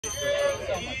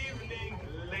evening,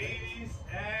 ladies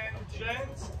and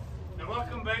gents, and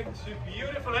welcome back to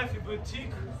beautiful Effie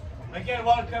Boutique. Again,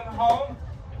 welcome home.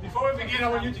 Before we begin, I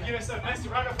want you to give us a nice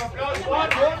round of applause one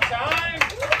more time.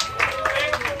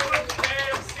 Thank you for today.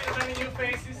 I've seen many new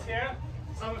faces here.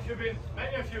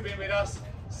 Many of you have been with us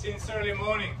since early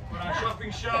morning on our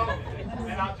shopping show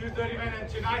and our 2:30 event and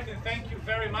tonight. And thank you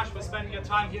very much for spending your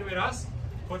time here with us,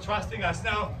 for trusting us.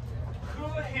 Now, who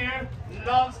here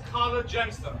loves colored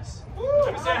gemstones?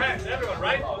 Let me see your hands, everyone,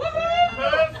 right?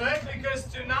 Perfect, because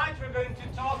tonight we're going to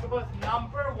talk about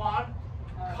 #1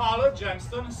 colored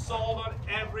gemstone sold on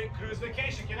every cruise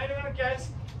vacation. Can anyone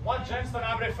guess what gemstone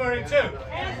I'm referring to?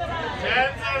 Tanzanite.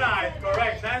 Tanzanite,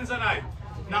 correct, Tanzanite.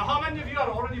 Now, how many of you are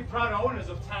already proud owners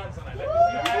of Tanzanite? Let me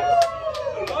see your hands.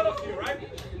 A lot of you, right?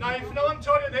 Now, if no one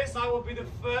told you this, I will be the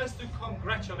first to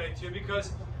congratulate you,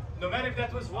 because no matter if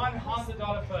that was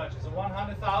 $100 purchase or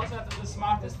 $100,000, that's the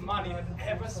smartest money you've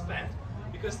ever spent,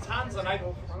 because Tanzanite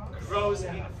grows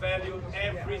in value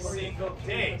every single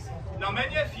day. Now,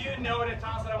 many of you know that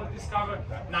Tanzanite was discovered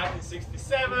in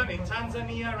 1967 in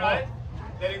Tanzania, right?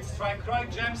 That it's trichroic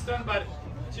gemstone, but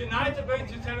tonight I'm going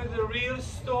to tell you the real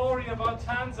story about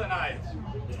Tanzanite.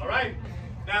 All right?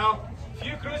 Now, a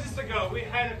few cruises ago, we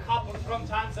had a couple from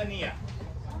Tanzania.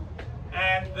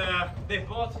 And they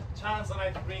bought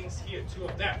Tanzanite rings here, 2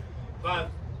 of them. But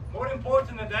more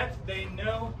important than that, they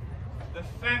know the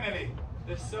family,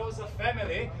 the Souza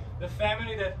family, the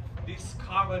family that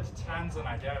discovered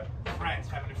Tanzanite. They're friends,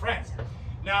 family friends.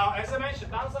 Now, as I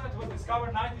mentioned, Tanzanite was discovered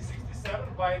in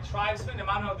 1967 by a tribesman,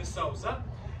 Emmanuel de Souza.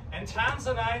 And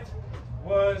Tanzanite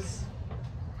was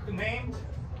named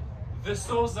the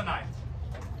Souzanite.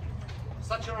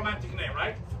 Such a romantic name,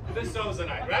 right? The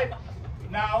Souzanite, right?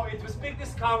 Now, it was a big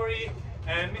discovery,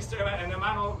 and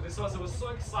Emmanuel de Souza was so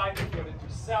excited he wanted to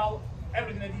sell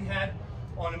everything that he had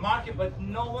on the market, but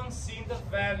no one seen the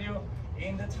value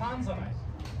in the Tanzanite.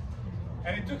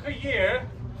 And it took a year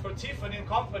for Tiffany and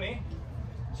company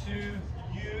to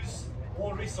use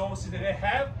all resources that they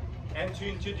have and to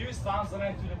introduce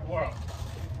Tanzanite to the world.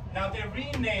 Now, they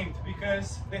renamed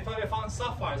because they thought they found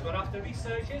sapphires, but after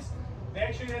researches, they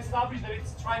actually established that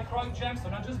it's trichroic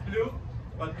gemstone, not just blue,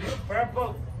 but blue,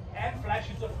 purple, and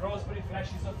flashes of roseberry,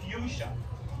 flashes of fuchsia.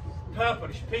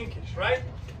 Purplish, pinkish, right?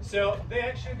 So they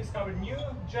actually discovered new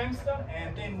gemstone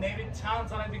and they named it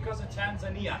Tanzanite because of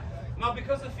Tanzania. Now,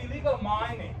 because of illegal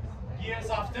mining, years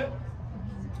after,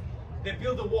 they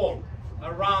built a wall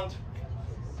around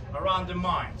the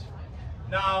mine.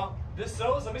 Now,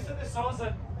 Mr. De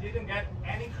Souza didn't get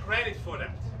any credit for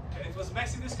that. And it was a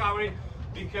massive discovery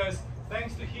because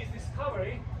thanks to his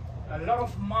discovery, a lot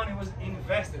of money was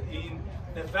invested in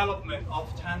development of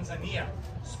Tanzania.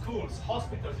 Schools,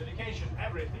 hospitals, education,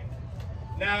 everything.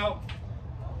 Now,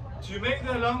 to make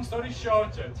the long story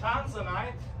shorter,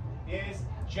 Tanzanite is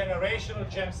generational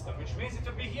gemstone, which means it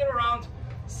will be here around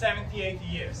 70, 80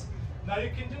 years. Now,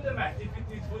 you can do the math. If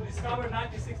it was discovered in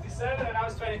 1967 and now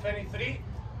it's 2023,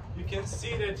 you can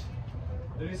see that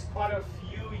there is quite a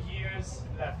few years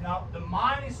left. Now, the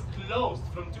mine is closed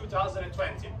from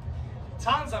 2020.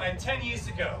 Tanzanite 10 years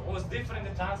ago was different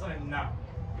than Tanzanite now.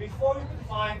 Before you could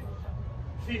find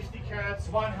 50 carats,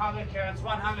 100 carats,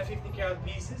 150 carat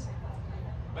pieces.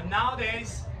 But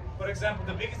nowadays, for example,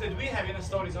 the biggest that we have in the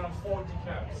store is around 40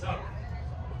 carats. So,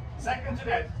 second to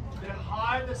that, the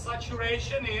higher the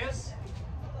saturation is,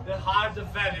 the higher the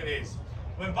value is.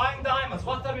 When buying diamonds,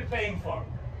 what are we paying for?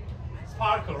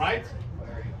 Sparkle, right?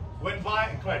 When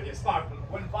buying, correct, yes, sparkle.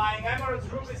 When buying emeralds,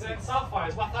 rubies, and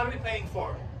sapphires, what are we paying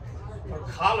for? For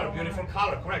color, beautiful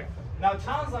color, correct. Now,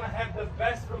 Tanzanite have the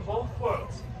best from both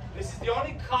worlds. This is the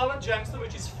only color gemstone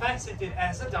which is faceted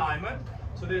as a diamond.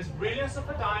 So there's brilliance of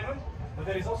a diamond, but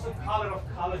there is also color of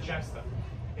color gemstone.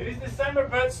 It is December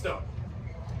birthstone.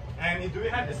 And do we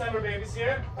have December babies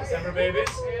here? December babies.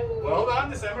 Well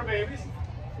done, December babies.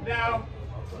 Now,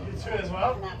 you too as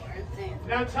well.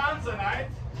 Now, Tanzanite,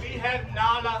 we have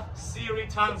Nahla Siri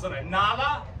Tanzanite.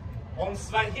 Nahla, on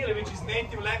Swahili, which is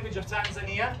native language of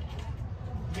Tanzania,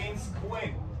 means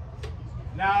queen.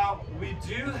 Now, we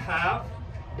do have,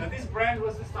 now this brand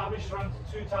was established around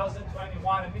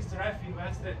 2021, and Mr. F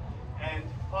invested and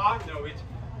partnered with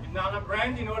Nahla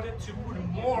brand in order to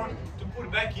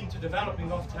put back into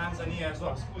developing of Tanzania as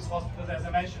well, schools, hospitals, as I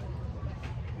mentioned.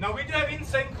 Now, we do have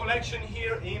insane collection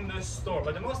here in the store,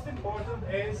 but the most important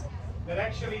is that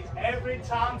actually every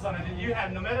Tanzanite that you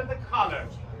have, no matter the color,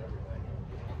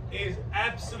 is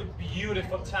absolute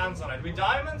beautiful Tanzanite. With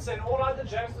diamonds and all other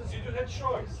gemstones, you do have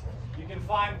choice. You can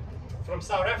find from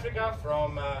South Africa,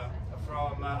 from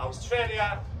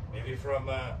Australia, maybe from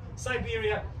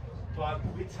Siberia, but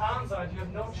with Tanzanite you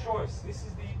have no choice. This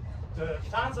is the the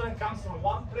Tanzanite comes from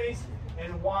one place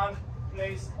and one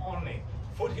place only.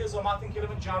 Foothills of Mountain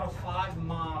Kilimanjaro, 5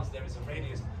 miles there is a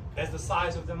radius. That's the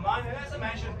size of the mine, and as I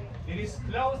mentioned, it is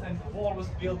closed and the wall was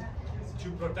built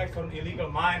to protect from illegal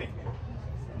mining.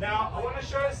 Now, I want to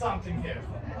show you something here.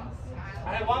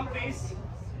 I have one piece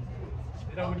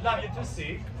that I would love you to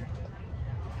see,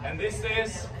 and this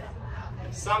is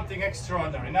something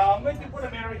extraordinary. Now, I'm going to put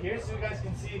a mirror here so you guys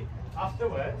can see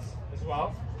afterwards as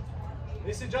well.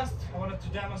 This is just, I wanted to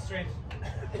demonstrate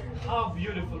how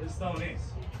beautiful the stone is.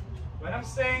 When I'm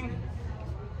saying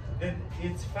that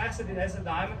it's faceted as a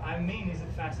diamond, I mean is it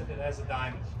faceted as a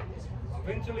diamond. I'm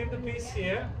going to leave the piece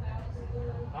here.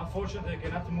 Unfortunately, I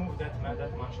cannot move that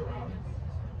much around.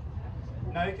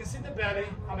 Now you can see the belly,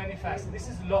 how many facets. This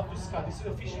is lotus cut, this is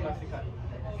official African.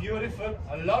 Beautiful,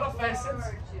 a lot of facets,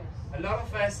 a lot of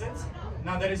facets.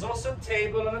 Now there is also a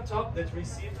table on the top that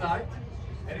receives light,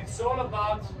 and it's all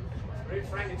about, very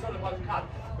frank, it's all about cut.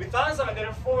 With Tanzanite there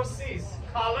are 4 C's: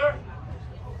 color,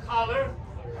 color,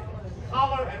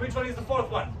 color, and which one is the 4th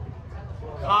one?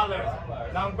 Color.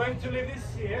 Now I'm going to leave this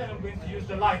here, and I'm going to use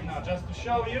the light now just to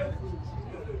show you.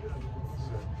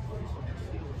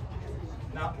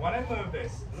 Now when I move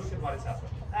this, look at what is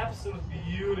happening. Absolutely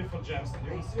beautiful gemstone.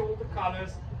 You can see all the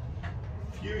colors,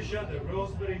 fuchsia, the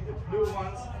roseberry, the blue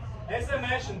ones. As I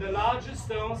mentioned, the larger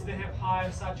stones, they have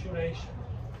higher saturation.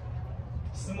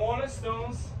 Smaller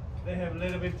stones, they have a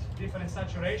little bit different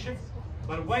saturation.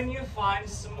 But when you find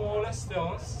smaller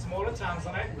stones, smaller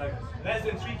Tanzanite, like less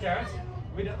than 3 carats,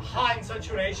 with a high in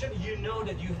saturation, you know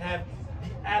that you have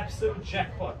the absolute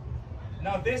jackpot.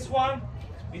 Now this one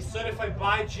is certified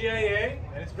by GIA,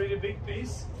 and it's a pretty big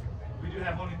piece. We do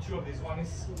have only 2 of these. One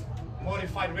is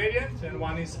modified radiant, and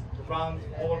one is round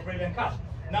or brilliant cut.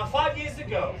 Now 5 years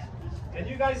ago, and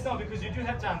you guys know because you do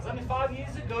have Tanzanite, 5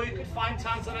 years ago you could find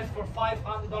Tanzanite for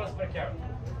 $500 per carat.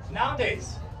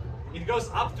 Nowadays, it goes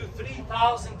up to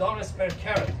 $3,000 per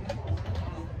carat.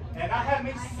 And I have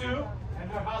Miss Sue and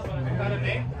her husband, I got a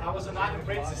name. I was an island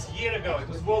princess a year ago. It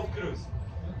was World Cruise.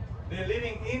 They're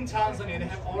living in Tanzania. They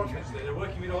have orphans. They're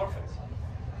working with orphans.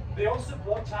 They also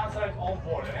bought Tanzanite on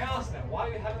board. And I asked them, why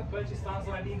you haven't purchased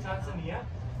Tanzanite in Tanzania?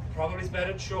 Probably is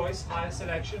better choice, higher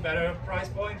selection, better price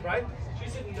point, right? She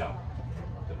said no.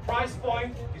 The price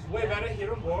point is way better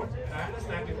here on board, and I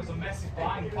understand because of massive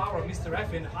buying power of Mr.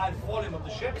 F and high volume of the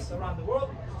ships around the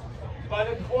world. But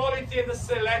the quality and the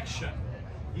selection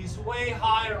is way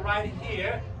higher right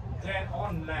here than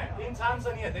on land. In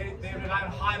Tanzania, they rely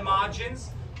on high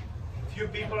margins. Few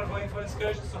people are going for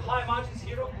excursions, so high margins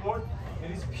here on board.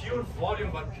 It is pure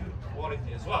volume, but pure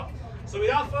quality as well. So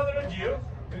without further ado,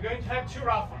 we're going to have 2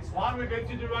 raffles. One we're going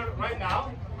to do right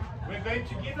now. We're going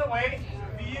to give away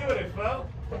beautiful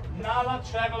Nahla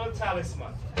travel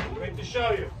talisman. I'm going to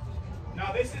show you.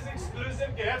 Now this is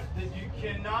exclusive gift that you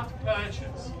cannot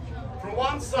purchase. From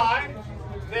one side,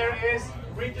 there is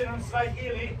written on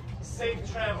Swahili,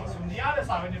 safe travels. From the other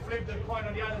side, when you flip the coin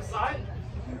on the other side,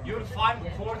 you will find the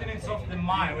coordinates of the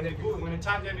mine. When you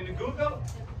type them into Google,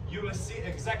 you will see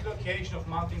exact location of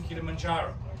Mountain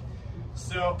Kilimanjaro.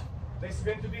 So this is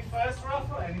going to be first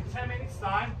raffle, and in 10 minutes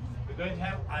time, we're going to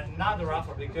have another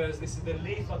raffle because this is the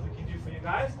least what we can do for you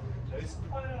guys. There is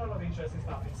quite a lot of interesting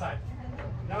stuff inside.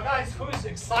 Now guys, who's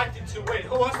excited to win?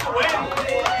 Who wants to win?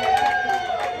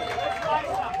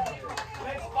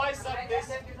 Let's spice up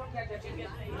this.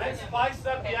 Let's spice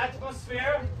up the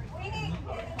atmosphere.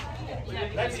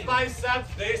 Let's spice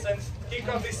up this and kick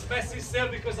off this massive sale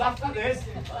because after this,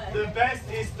 the best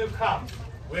is to come.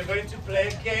 We're going to play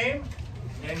a game,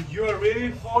 and you're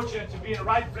really fortunate to be in the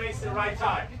right place at the right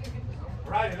time.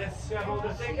 Alright, let's have all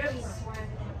the tickets.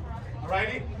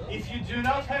 Alrighty, if you do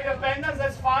not have your pendants,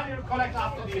 that's fine, you'll collect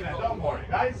after the event. Don't worry,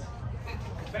 guys.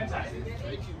 Fantastic.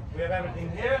 We have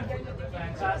everything here.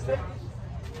 Fantastic.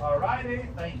 Alrighty,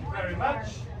 thank you very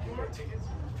much.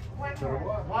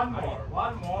 One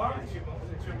more.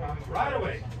 Right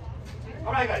away.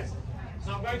 Alright, guys.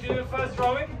 So I'm going to do the first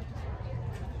drawing.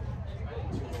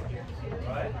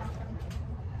 Alright.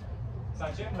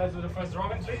 Sachin, let's do the first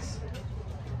drawing, please.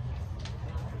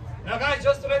 Now guys,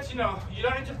 just to let you know, you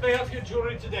don't need to pay off your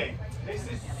jewelry today. This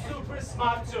is super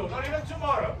smart tool. Not even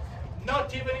tomorrow.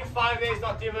 Not even in 5 days,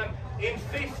 not even in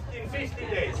 50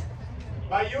 days.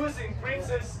 By using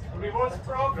Princess Rewards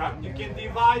program, you can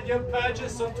divide your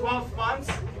purchase on 12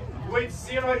 months with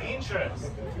 0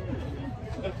 interest.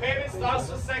 The payment starts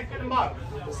the 2nd month.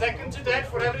 Second to that,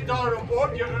 for every $1 on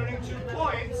board, you're earning 2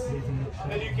 points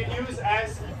that you can use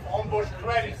as onboard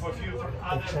credit for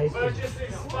other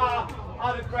purchases, spa,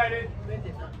 other credit.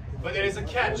 But there is a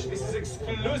catch. This is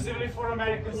exclusively for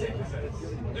American citizens.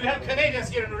 Do we have Canadians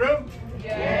here in the room?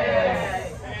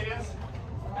 Yes. Canadians?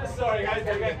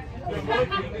 try to again to avoid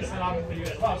doing this around for you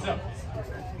as well. So,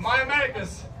 my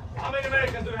Americans, how many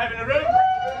Americans do we have in the room?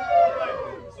 Alright,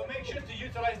 so make sure to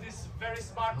utilize this very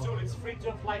smart tool. It's free to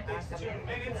apply, takes 2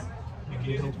 minutes. You can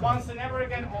use it once and never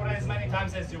again or as many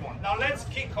times as you want. Now let's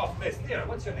kick off this. Dear,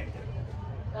 what's your name?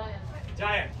 Diane.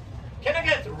 Diane. Can I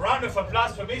get a round of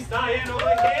applause for Miss Diane over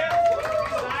here? Miss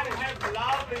Diane has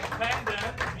lovely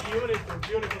pendant, beautiful,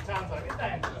 beautiful Tanzanite. Miss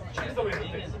Diane, she's the winner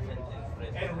of this.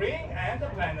 And ring and the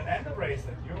pendant and the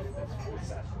bracelet. That's full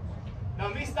set. Now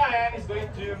Miss Diane is going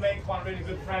to make one really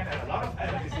good friend and a lot of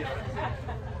enemies here.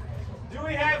 Do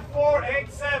we have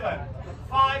 487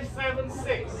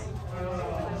 576?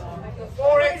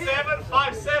 487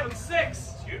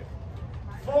 576.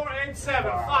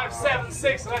 487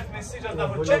 576. Let me see, just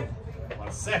double check.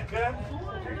 1 second.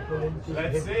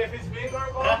 Let's see if it's big or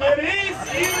small. It is!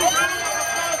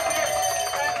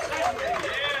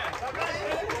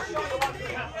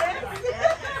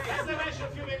 As I mentioned a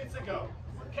few minutes ago,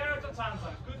 carat of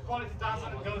Tanzanite, good quality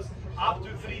Tanzanite goes up to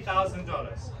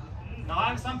 $3,000. Now I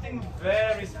have something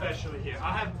very special here.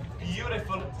 I have a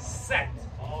beautiful set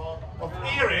of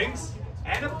earrings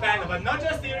and a pendant, but not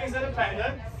just earrings and a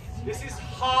pendant. This is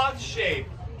heart-shaped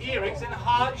earrings and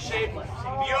heart-shaped,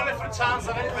 beautiful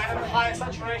Tanzanite pendant, high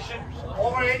saturation,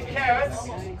 over 8 carats.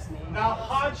 Now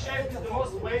heart-shaped is the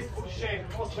most wasteful shape,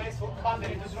 the most wasteful cut.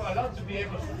 It is not allowed to be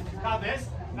able to cut this.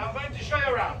 Now I'm going to show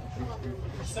you around.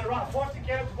 Surround 40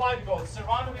 karat white gold,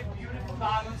 surrounded with beautiful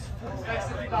diamonds,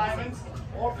 flexible diamonds,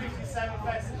 or 57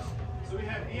 facets. So we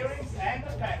have earrings and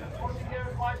a pendant, 40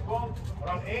 karat white gold,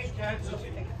 around 8 carats, so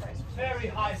very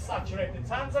high saturated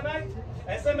Tanzanite.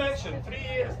 As I mentioned, 3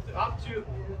 years up to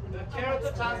the carat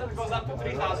of Tanzanite goes up to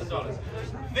 $3,000.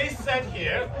 This set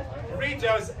here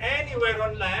retails anywhere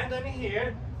on land and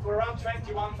here for around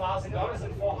 $21,000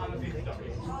 and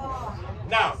 $450.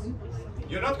 Now,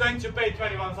 you're not going to pay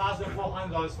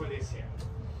 $21,400 for this here.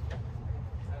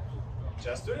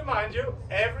 Just to remind you,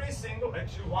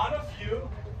 actually one of you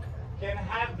can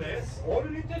have this. All you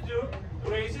need to do,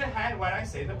 raise your hand when I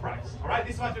say the price. All right,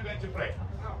 this is what we're going to play.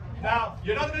 Now,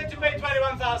 you're not going to pay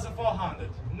 $21,400,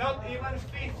 not even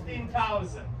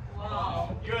 $15,000.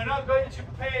 Wow. You're not going to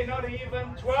pay not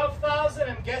even $12,000,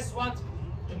 and guess what?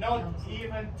 Not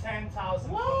even $10,000 for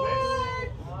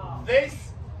this. Wow.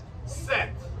 This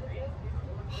set,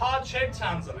 heart-shaped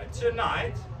Tanzanite,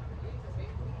 tonight,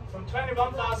 from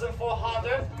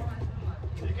 $21,400,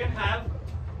 you can have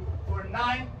for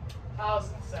 $9,700.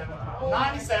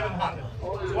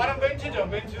 So what I'm going to do, I'm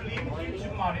going to leave it here to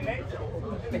marinate,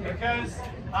 because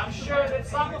I'm sure that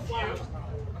some of you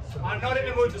are not in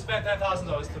the mood to spend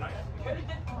 $10,000 tonight.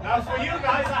 Now for you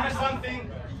guys, I have something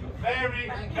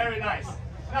very, very nice.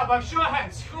 Now by show of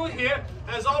hands, who here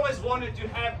has always wanted to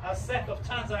have a set of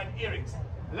Tanzanite earrings?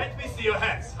 Let me see your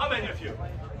hands. How many of you?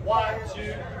 1,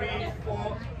 2, 3,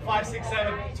 4, 5, 6,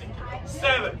 7,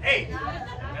 7, 8.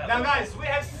 Now guys, we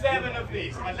have 7 of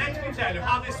these, but let me tell you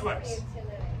how this works.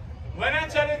 When I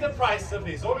tell you the price of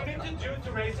these, all you need to do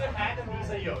to raise your hand, and these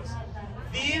are yours.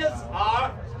 These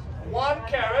are 1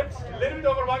 carat, a little bit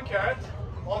over 1 carat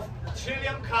of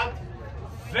trillium cut,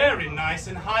 very nice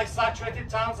and high saturated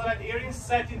Tanzanite earrings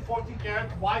set in 14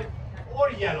 karat white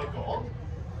or yellow gold.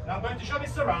 Now I'm going to show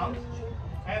this around,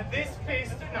 and this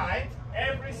piece tonight,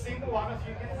 every single one of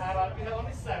you can have. We have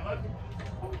only 7.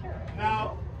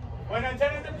 Now, when I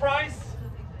tell you the price,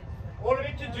 all you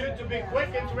need to do to be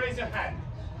quick and to raise your hand.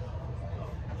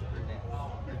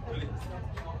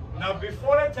 Now,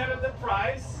 before I tell you the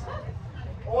price,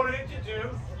 all you need to do,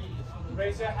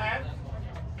 raise your hand.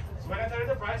 So when I tell you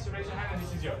the price, you raise your hand and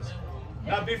this is yours.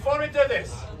 Now, before we do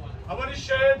this, I want to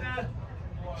show you the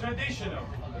traditional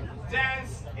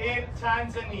dance in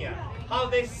Tanzania, how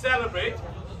they celebrate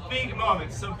big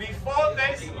moments. So before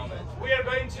this, we are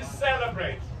going to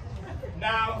celebrate.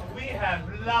 Now, we have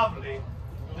lovely,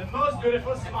 the most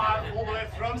beautiful smile all the way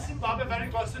from Zimbabwe, very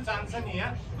close to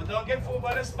Tanzania, but don't get fooled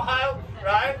by the smile,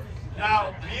 right?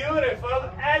 Now, beautiful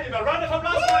animal. Round of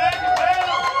applause for animal!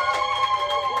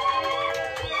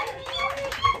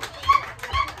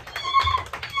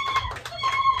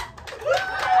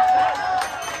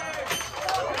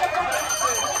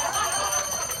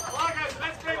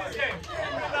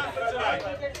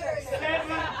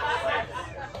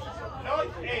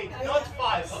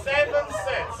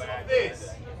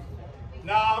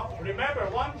 Now, remember,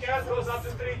 1 carat goes up to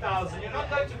 3,000. You're not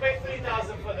going to pay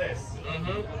 3,000 for this.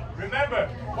 Remember,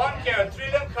 1 carat,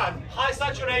 trillium cut, high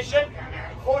saturation,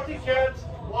 40 carat,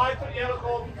 white or yellow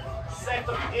gold set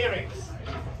of earrings.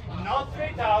 Not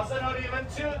 3,000, not even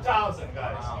 2,000,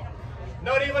 guys.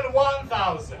 Not even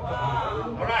 1,000. All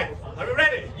right, are we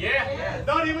ready? Yeah.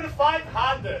 Not even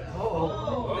 500.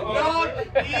 Not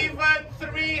even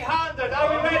 300. Are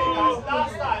we ready, guys?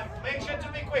 Last time. Make sure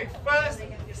to be quick. First,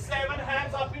 7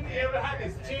 hands up in the air. We'll have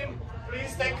this. Team,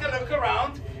 please take a look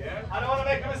around. I don't want to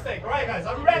make a mistake. All right, guys,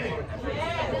 are we ready?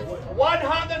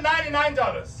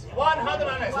 $199.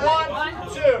 $199.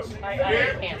 1, 2,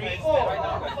 3, 4,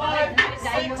 5,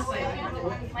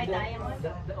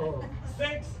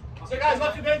 6. So guys,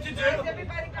 what we're going to do,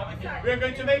 we're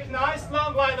going to make nice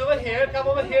long line over here. Come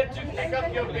over here to pick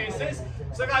up your pieces.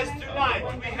 So guys, tonight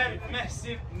we have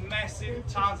massive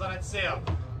Tanzanite sale.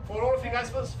 For all of you guys,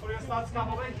 for your starts,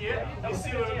 come over here. You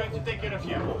see we're going to take care of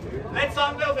you. Let's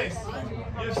unveil this.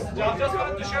 I just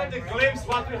wanted to show you the glimpse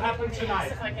what will happen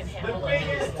tonight. The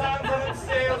biggest Tanzanite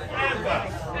sale ever.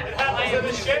 It happens on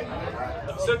the ship.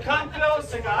 So come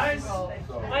closer, guys.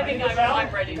 I think I'm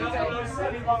ready to go.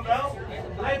 Come closer,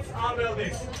 let's unveil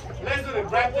this. Let's do it.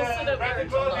 Grab the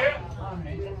cloth here.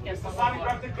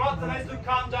 Grab the cloth and let's do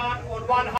countdown on 100.